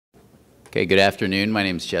Okay, good afternoon. My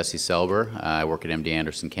name is Jesse Selber. I work at MD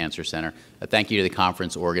Anderson Cancer Center. Thank you to the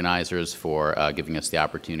conference organizers for giving us the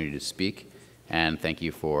opportunity to speak, and thank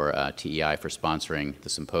you for TEI for sponsoring the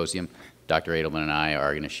symposium. Dr. Edelman and I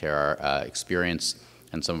are going to share our experience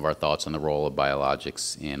and some of our thoughts on the role of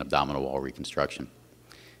biologics in abdominal wall reconstruction.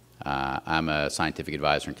 I'm a scientific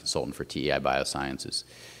advisor and consultant for TEI Biosciences.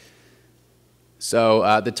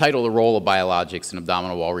 So the title, The Role of Biologics in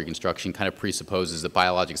Abdominal Wall Reconstruction, kind of presupposes that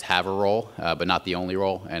biologics have a role, but not the only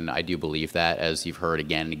role, and I do believe that. As you've heard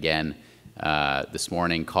again and again this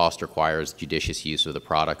morning, cost requires judicious use of the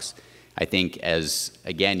products. I think, as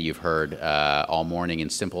again you've heard all morning, in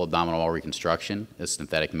simple abdominal wall reconstruction, a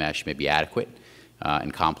synthetic mesh may be adequate. In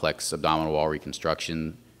complex abdominal wall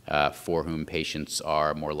reconstruction, for whom patients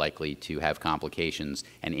are more likely to have complications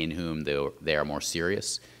and in whom they are more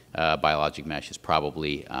serious, biologic mesh is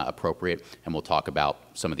probably appropriate, and we'll talk about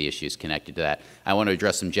some of the issues connected to that. I want to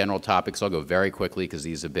address some general topics. I'll go very quickly because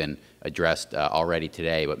these have been addressed already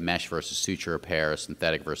today, but mesh versus suture repair,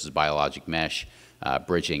 synthetic versus biologic mesh,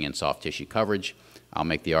 bridging and soft tissue coverage. I'll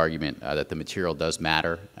make the argument that the material does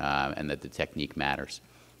matter and that the technique matters.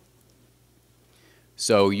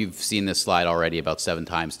 So you've seen this slide already about 7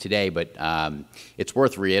 times today, but it's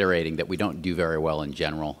worth reiterating that we don't do very well in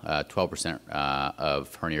general. 12%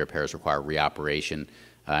 of hernia repairs require reoperation,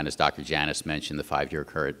 and as Dr. Janis mentioned, the 5-year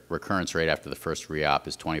recurrence rate after the first reop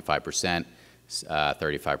is 25%,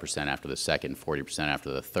 35% after the second, 40%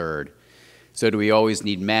 after the third. So do we always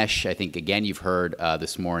need mesh? I think, again, you've heard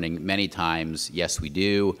this morning many times, yes, we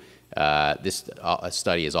do. This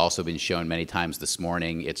study has also been shown many times this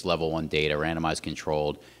morning. It's level 1 data, randomized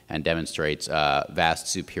controlled, and demonstrates vast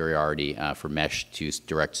superiority for mesh to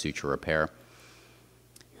direct suture repair.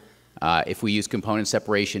 If we use component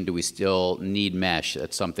separation, do we still need mesh?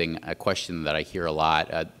 That's a question that I hear a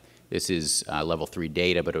lot. This is level 3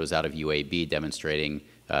 data, but it was out of UAB demonstrating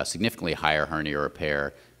significantly higher hernia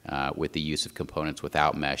repair with the use of components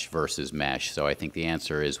without mesh versus mesh. So I think the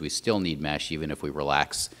answer is we still need mesh even if we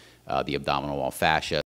relax the abdominal wall fascia.